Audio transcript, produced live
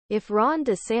If Ron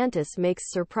DeSantis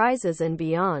makes surprises and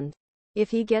beyond.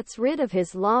 If he gets rid of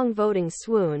his long voting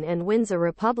swoon and wins a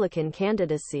Republican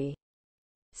candidacy.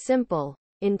 Simple,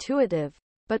 intuitive,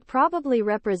 but probably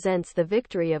represents the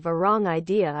victory of a wrong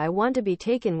idea. I want to be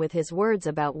taken with his words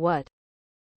about what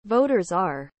voters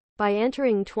are. By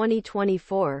entering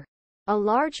 2024, a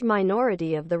large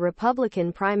minority of the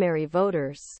Republican primary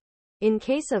voters, in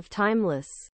case of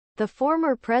Timeless, the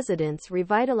former president's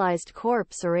revitalized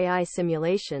corpse or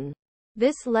A.I.Simulation,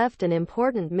 this left an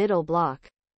important middle block.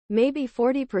 Maybe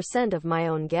 40% of my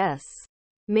own guess.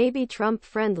 Maybe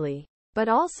Trump-friendly, but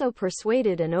also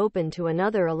persuaded and open to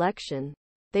another election.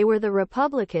 They were the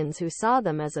Republicans who saw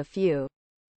them as a few,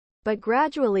 but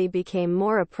gradually became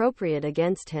more appropriate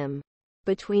against him.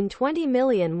 Between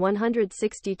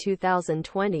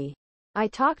 20,162,020, I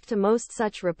talked to most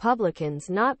such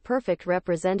Republicans. Not perfect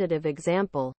representative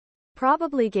example.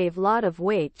 Probably gave lot of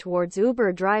weight towards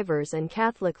Uber drivers and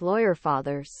Catholic lawyer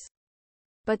fathers.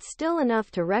 But still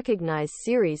enough to recognize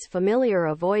series familiar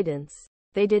avoidance.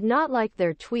 They did not like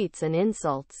their tweets and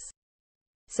insults,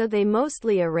 so they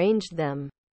mostly arranged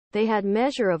them. They had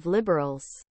measure of liberals.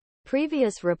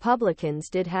 Previous Republicans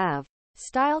did have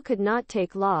style. Could not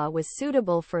take law. Was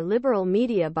suitable for liberal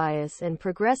media bias and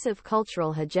progressive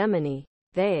cultural hegemony.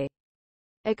 They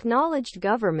acknowledged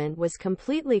government was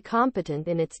completely competent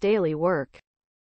in its daily work.